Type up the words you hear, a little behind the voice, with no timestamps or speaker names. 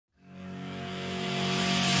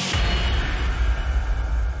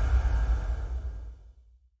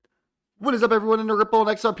What is up, everyone in the Ripple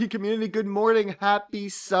and XRP community? Good morning. Happy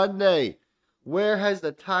Sunday. Where has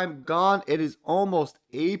the time gone? It is almost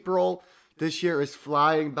April. This year is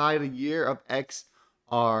flying by, the year of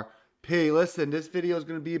XRP. Listen, this video is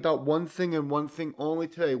going to be about one thing and one thing only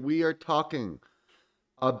today. We are talking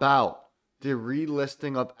about the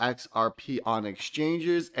relisting of XRP on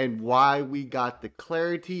exchanges and why we got the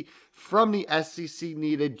clarity from the SEC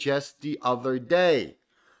needed just the other day.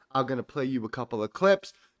 I'm going to play you a couple of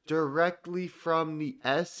clips directly from the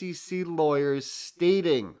SEC lawyers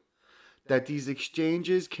stating that these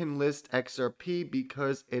exchanges can list XRP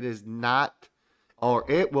because it is not, or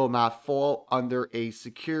it will not fall under a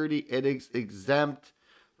security. It is exempt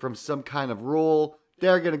from some kind of rule.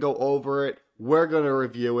 They're going to go over it. We're going to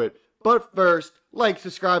review it. But first, like,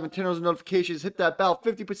 subscribe, and turn on those notifications. Hit that bell.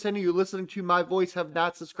 50% of you listening to my voice have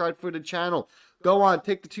not subscribed for the channel. Go on,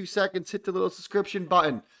 take the 2 seconds, hit the little subscription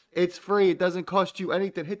button. It's free. It doesn't cost you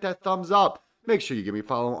anything. Hit that thumbs up. Make sure you give me a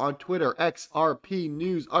follow on Twitter, XRP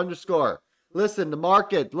News _. Listen, the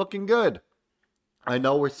market looking good. I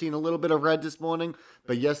know we're seeing a little bit of red this morning,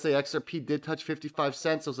 but yesterday XRP did touch 55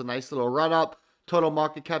 cents. So it was a nice little run up. Total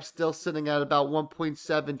market cap still sitting at about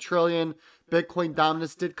 1.7 trillion. Bitcoin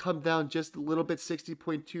dominance did come down just a little bit,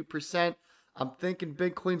 60.2%. I'm thinking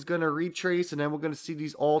Bitcoin's going to retrace, and then we're going to see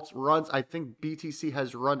these alts runs. I think BTC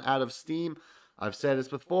has run out of steam. I've said this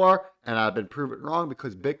before, and I've been proven wrong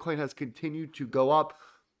because Bitcoin has continued to go up.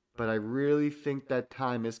 But I really think that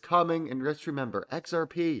time is coming. And just remember,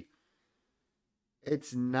 XRP,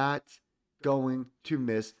 it's not going to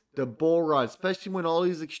miss the bull run, especially when all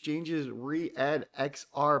these exchanges re-add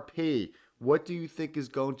XRP. What do you think is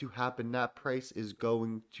going to happen? That price is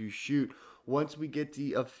going to shoot. Once we get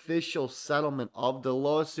the official settlement of the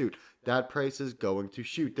lawsuit, that price is going to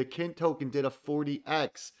shoot. The Kin token did a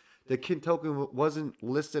 40x. The Kin token wasn't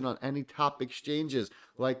listed on any top exchanges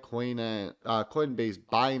like Coinbase,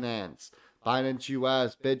 Binance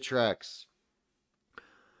US, Bittrex.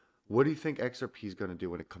 What do you think XRP is going to do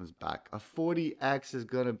when it comes back? A 40x is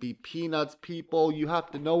going to be peanuts, people. You have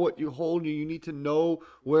to know what you hold. You need to know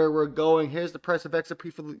where we're going. Here's the price of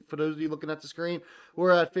XRP for those of you looking at the screen.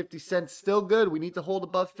 We're at 50 cents. Still good. We need to hold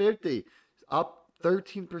above 50. Up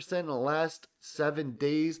 13% in the last 7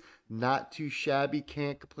 days. Not too shabby.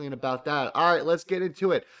 Can't complain about that. All right, let's get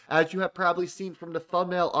into it. As you have probably seen from the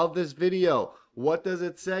thumbnail of this video, what does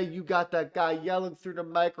it say? You got that guy yelling through the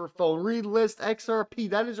microphone. Relist XRP.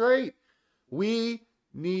 That is right. We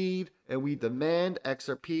need and we demand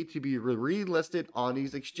XRP to be relisted on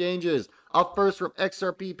these exchanges. Up first from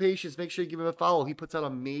XRP Patience. Make sure you give him a follow. He puts out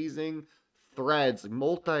amazing threads,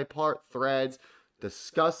 multi-part threads,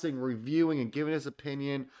 discussing, reviewing, and giving his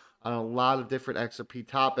opinion on a lot of different XRP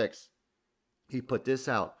topics. He put this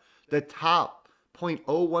out. The top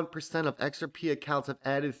 0.01% of XRP accounts have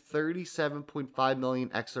added 37.5 million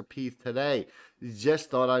XRP today.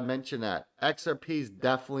 Just thought I'd mention that. XRP is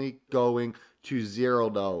definitely going to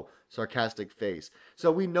zero though. Sarcastic face.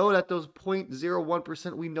 So we know that those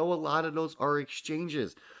 0.01%, we know a lot of those are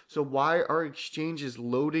exchanges. So why are exchanges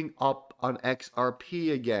loading up on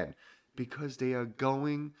XRP again? Because they are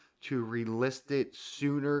going to relist it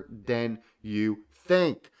sooner than you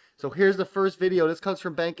think. So here's the first video. This comes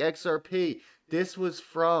from Bank XRP. This was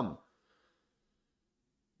from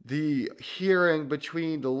the hearing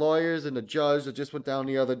between the lawyers and the judge that just went down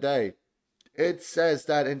the other day. It says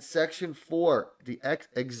that in Section 4, the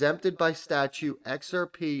exempted by statute,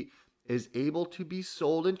 XRP is able to be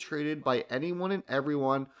sold and traded by anyone and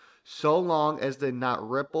everyone so long as they're not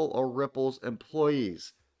Ripple or Ripple's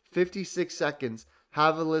employees. 56 seconds.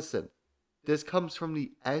 Have a listen. This comes from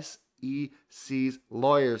the SEC's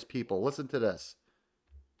lawyers, people. Listen to this.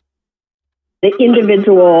 The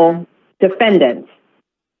individual defendants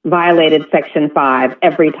violated Section 5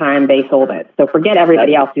 every time they sold it. So forget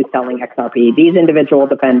everybody else who's selling XRP. These individual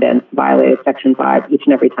defendants violated Section 5 each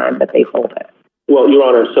and every time that they sold it. Well, Your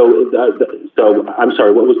Honor, so I'm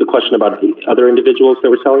sorry, what was the question about the other individuals that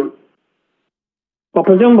were selling? Well,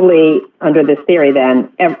 presumably, under this theory,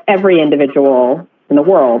 then, every individual in the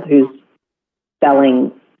world who's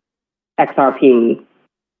selling XRP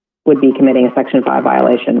would be committing a Section 5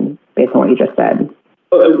 violation based on what you just said.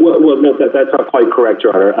 Well, no, that's not quite correct,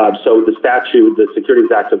 Your Honor. So the statute, the Securities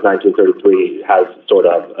Act of 1933, has sort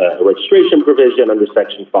of a registration provision under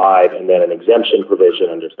Section 5 and then an exemption provision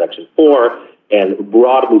under Section 4. And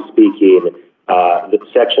broadly speaking, the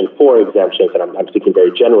Section 4 exemptions, and I'm speaking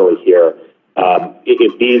very generally here,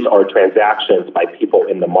 if these are transactions by people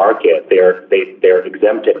in the market, they're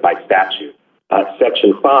exempted by statute.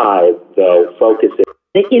 Section 5, though, focuses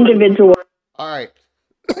the individual. All right.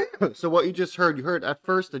 So what you just heard, you heard at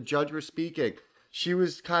first the judge was speaking. she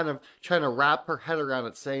was kind of trying to wrap her head around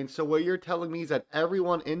it, saying, so what you're telling me is that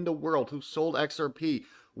everyone in the world who sold XRP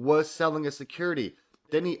was selling a security.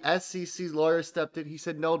 Then the SEC's lawyer stepped in. He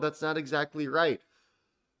said, no, that's not exactly right.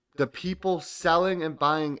 The people selling and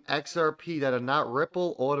buying XRP that are not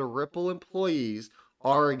Ripple or the Ripple employees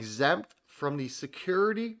are exempt from the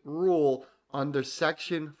security rule under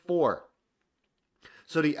Section 4.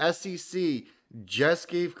 So the SEC just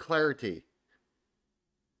gave clarity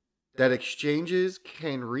that exchanges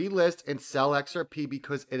can relist and sell XRP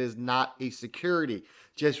because it is not a security.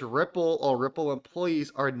 Just Ripple or Ripple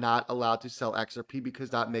employees are not allowed to sell XRP because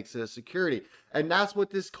that makes it a security. And that's what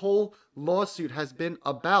this whole lawsuit has been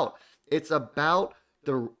about. It's about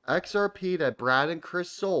the XRP that Brad and Chris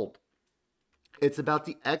sold. It's about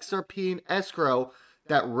the XRP in escrow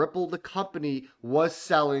that Ripple, the company, was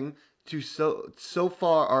selling to so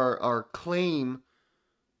far our claim,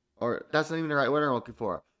 or that's not even the right word I'm looking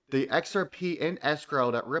for. The XRP in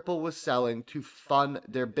escrow that Ripple was selling to fund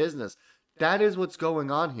their business. That is what's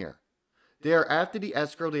going on here. They are after the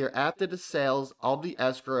escrow. They are after the sales of the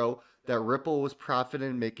escrow that Ripple was profiting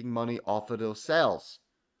and making money off of those sales.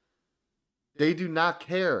 They do not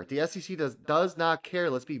care. The SEC does not care.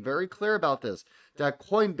 Let's be very clear about this. That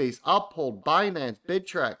Coinbase, Uphold, Binance,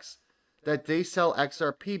 Bittrex, that they sell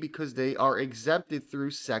XRP because they are exempted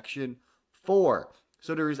through Section 4.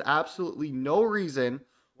 So there is absolutely no reason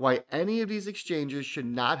why any of these exchanges should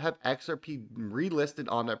not have XRP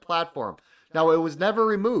relisted on their platform. Now, it was never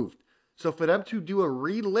removed. So for them to do a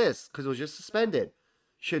relist, because it was just suspended,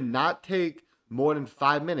 should not take more than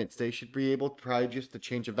 5 minutes. They should be able to probably just to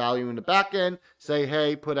change the value in the back end, say,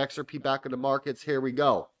 hey, put XRP back in the markets, here we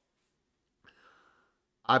go.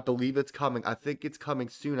 I believe it's coming. I think it's coming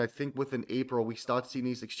soon. I think within April, we start seeing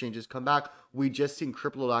these exchanges come back. We just seen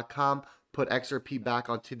Crypto.com put XRP back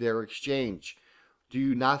onto their exchange. Do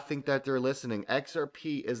you not think that they're listening?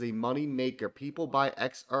 XRP is a money maker. People buy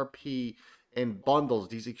XRP in bundles.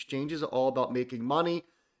 These exchanges are all about making money.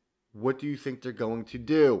 What do you think they're going to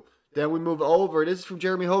do? Then we move over. This is from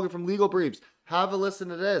Jeremy Hogan from Legal Briefs. Have a listen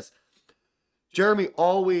to this. Jeremy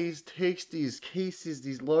always takes these cases,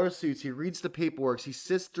 these lawsuits. He reads the paperwork. He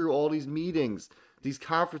sits through all these meetings, these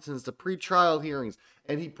conferences, the pre-trial hearings,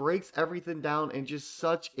 and he breaks everything down in just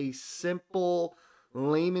such a simple,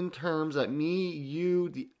 layman terms that me, you,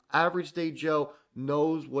 the average day Joe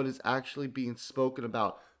knows what is actually being spoken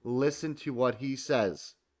about. Listen to what he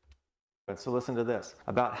says. So listen to this.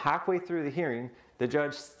 About halfway through the hearing, the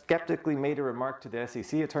judge skeptically made a remark to the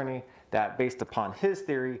SEC attorney that based upon his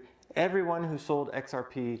theory, everyone who sold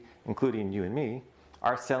XRP, including you and me,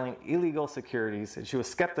 are selling illegal securities, and she was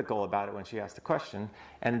skeptical about it when she asked the question.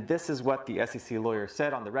 And this is what the SEC lawyer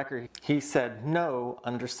said on the record. He said, no,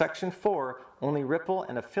 under Section 4, only Ripple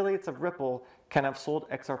and affiliates of Ripple can have sold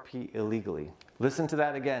XRP illegally. Listen to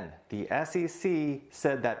that again. The SEC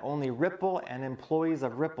said that only Ripple and employees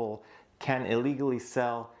of Ripple can illegally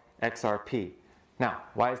sell XRP. Now,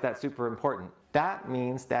 why is that super important? That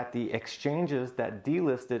means that the exchanges that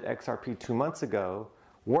delisted XRP 2 months ago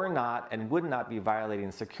were not and would not be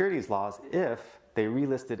violating securities laws if they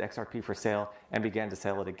relisted XRP for sale and began to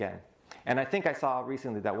sell it again. And I think I saw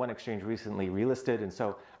recently that one exchange recently relisted, and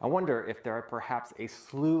so I wonder if there are perhaps a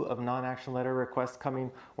slew of non-action letter requests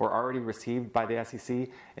coming or already received by the SEC,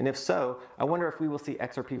 and if so, I wonder if we will see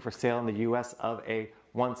XRP for sale in the US of A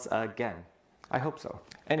once again. I hope so.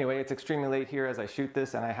 Anyway, it's extremely late here as I shoot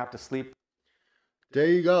this and I have to sleep. There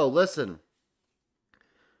you go. Listen.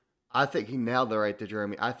 I think he nailed it right there,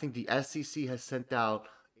 Jeremy. I think the SEC has sent out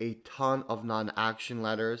a ton of non-action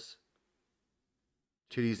letters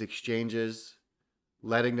to these exchanges,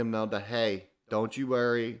 letting them know that, hey, don't you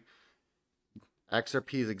worry.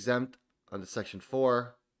 XRP is exempt under Section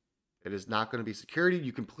 4. It is not going to be security.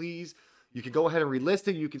 You can go ahead and relist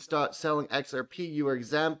it. You can start selling XRP. You are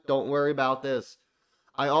exempt. Don't worry about this.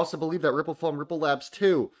 I also believe that Ripple Farm, Ripple Labs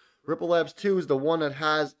 2. Ripple Labs 2 is the one that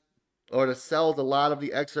has or that sells a lot of the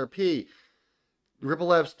XRP. Ripple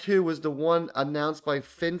Labs 2 was the one announced by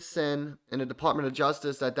FinCEN in the Department of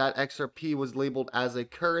Justice that XRP was labeled as a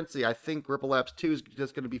currency. I think Ripple Labs 2 is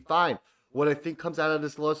just going to be fine. What I think comes out of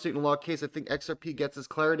this lawsuit and law case, I think XRP gets its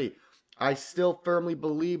clarity. I still firmly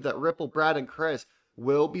believe that Ripple, Brad, and Chris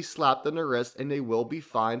will be slapped on the wrist and they will be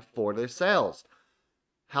fined for their sales.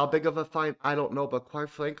 How big of a fine? I don't know, but quite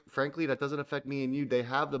frankly, that doesn't affect me and you. They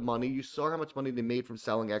have the money. You saw how much money they made from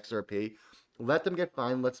selling XRP. Let them get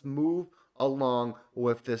fined. Let's move along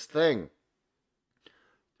with this thing.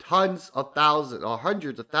 Tons of thousands or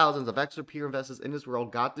hundreds of thousands of XRP investors in this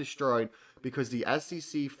world got destroyed because the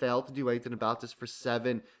SEC failed to do anything about this for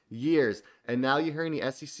 7 years. And now you're hearing the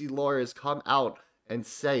SEC lawyers come out and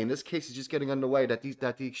say, in this case, it's just getting underway, that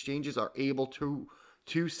the exchanges are able to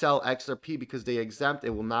sell XRP because they exempt.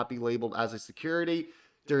 It will not be labeled as a security.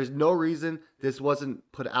 There is no reason this wasn't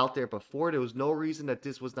put out there before. There was no reason that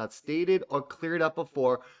this was not stated or cleared up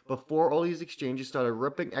before all these exchanges started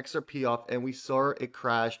ripping XRP off, and we saw it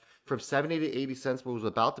crash from 70 to 80 cents, but was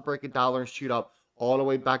about to break $1 and shoot up all the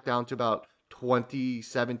way back down to about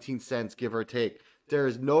 17 cents, give or take. There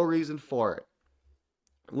is no reason for it.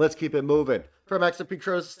 Let's keep it moving. From XRP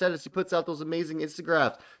Kronos Status, he puts out those amazing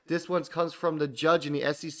Instagraphs. This one comes from the judge in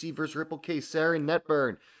the SEC versus Ripple case, Sarah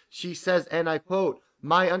Netburn. She says, and I quote,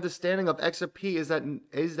 "My understanding of XRP is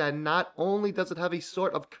that not only does it have a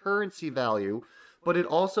sort of currency value, but it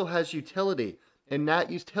also has utility. And that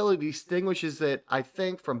utility distinguishes it, I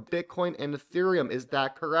think, from Bitcoin and Ethereum." Is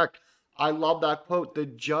that correct? I love that quote. The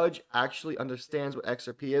judge actually understands what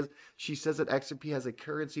XRP is. She says that XRP has a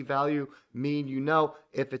currency value. Me and you know,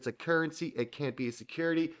 if it's a currency, it can't be a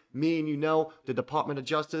security. Me and you know, the Department of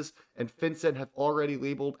Justice and FinCEN have already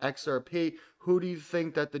labeled XRP. Who do you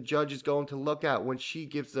think that the judge is going to look at when she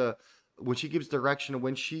gives direction, and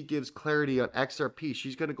when she gives clarity on XRP?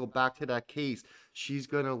 She's going to go back to that case. She's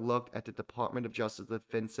going to look at the Department of Justice, the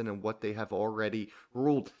FinCEN, and what they have already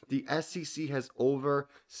ruled. The SEC has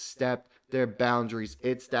overstepped their boundaries.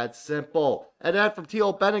 It's that simple. And then from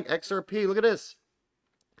T.O. Benning, XRP, look at this.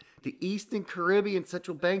 The Eastern Caribbean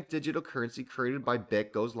Central Bank digital currency created by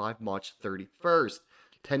BIT goes live March 31st.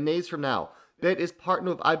 10 days from now. BIT is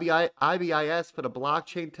partnered with IBIS for the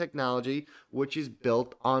blockchain technology, which is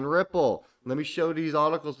built on Ripple. Let me show these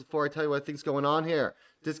articles before I tell you what I think's going on here.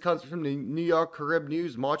 This comes from the New York Carib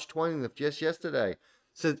News, March 20th, just yesterday. It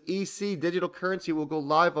says EC digital currency will go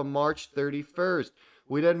live on March 31st.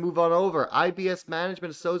 We then move on over. IBS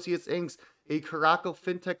Management Associates Inc., a Caracal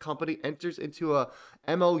fintech company, enters into a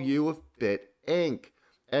MOU with BIT Inc.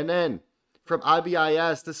 And then from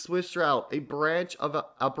IBIS, the Swiss route, a branch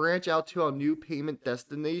out to our new payment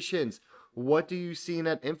destinations. What do you see in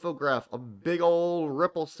that infograph? A big old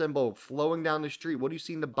Ripple symbol flowing down the street. What do you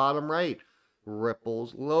see in the bottom right?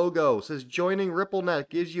 Ripple's logo. It says joining RippleNet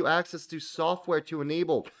gives you access to software to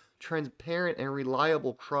enable transparent and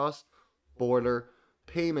reliable cross-border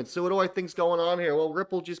payments. So what do I think's going on here? Well,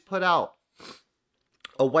 Ripple just put out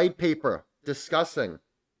a white paper discussing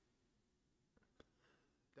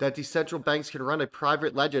that the central banks can run a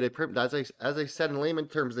private ledger. As I said in layman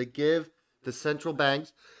terms, they give the central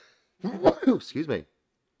banks, excuse me,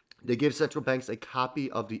 they give central banks a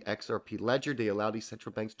copy of the XRP ledger. They allow these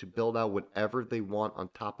central banks to build out whatever they want on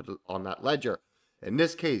top of on that ledger. In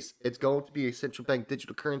this case, it's going to be a central bank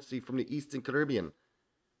digital currency from the Eastern Caribbean.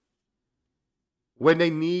 When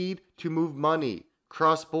they need to move money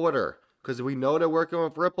cross-border, because we know they're working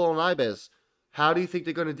with Ripple and IBIS, how do you think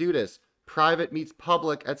they're going to do this? Private meets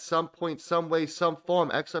public at some point, some way, some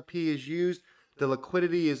form. XRP is used. The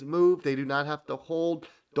liquidity is moved. They do not have to hold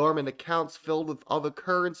dormant accounts filled with other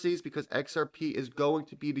currencies because XRP is going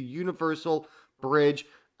to be the universal bridge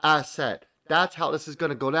asset. That's how this is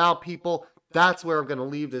going to go down, people. That's where I'm going to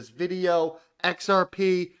leave this video.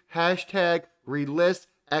 XRP, hashtag relist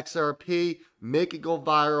XRP. Make it go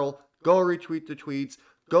viral. Go retweet the tweets.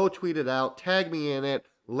 Go tweet it out. Tag me in it.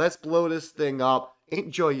 Let's blow this thing up.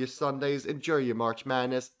 Enjoy your Sundays. Enjoy your March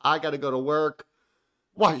Madness. I got to go to work.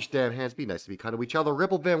 Wash your damn hands. Be nice to be kind to each other.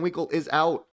 Ripple Van Winkle is out.